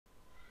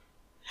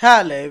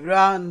Hello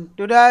everyone,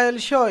 today I will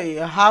show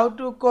you how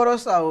to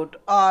cross out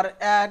or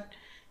add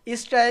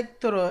strike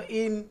through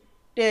in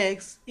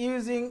text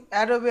using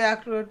Adobe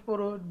Acrobat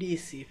Pro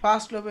DC.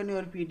 First open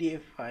your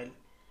PDF file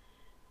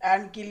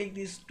and click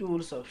this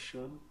tools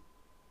option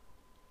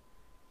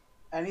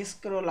and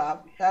scroll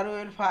up. Here you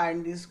will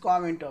find this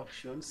comment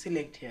option,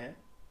 select here,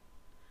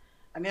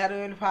 and here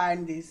you will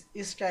find this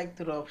strike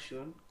through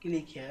option,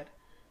 click here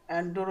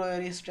and draw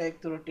your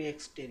strike through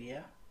text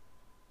area.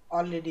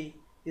 Already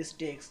this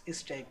text is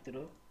strike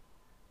through.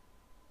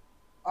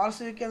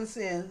 Also you can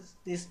change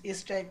this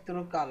strike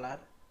through color,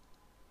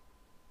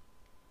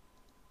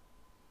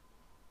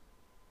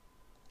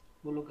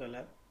 blue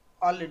color,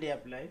 already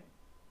applied,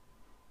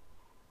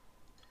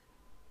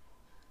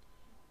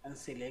 and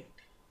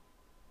select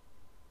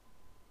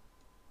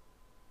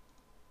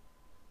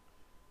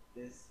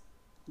this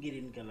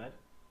green color.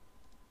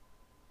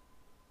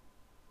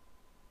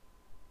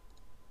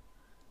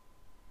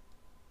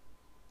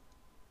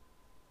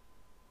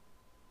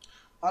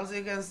 Also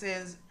you can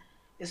change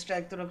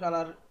strike through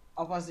color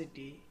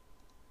opacity,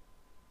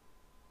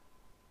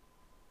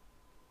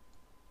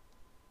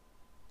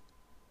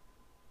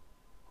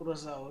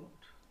 cross out,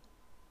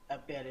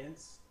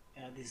 appearance.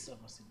 Yeah, this is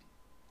opacity.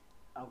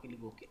 Now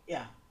click OK.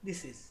 Yeah,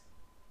 this is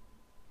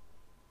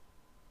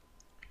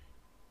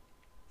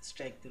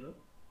strike through.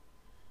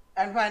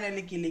 And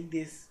finally click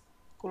this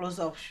close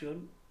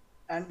option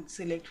and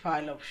select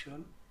file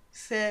option,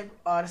 save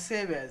or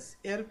save as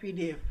your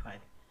PDF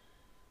file.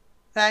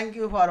 Thank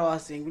you for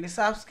watching. Please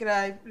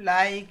subscribe,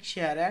 like,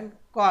 share and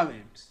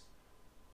comments.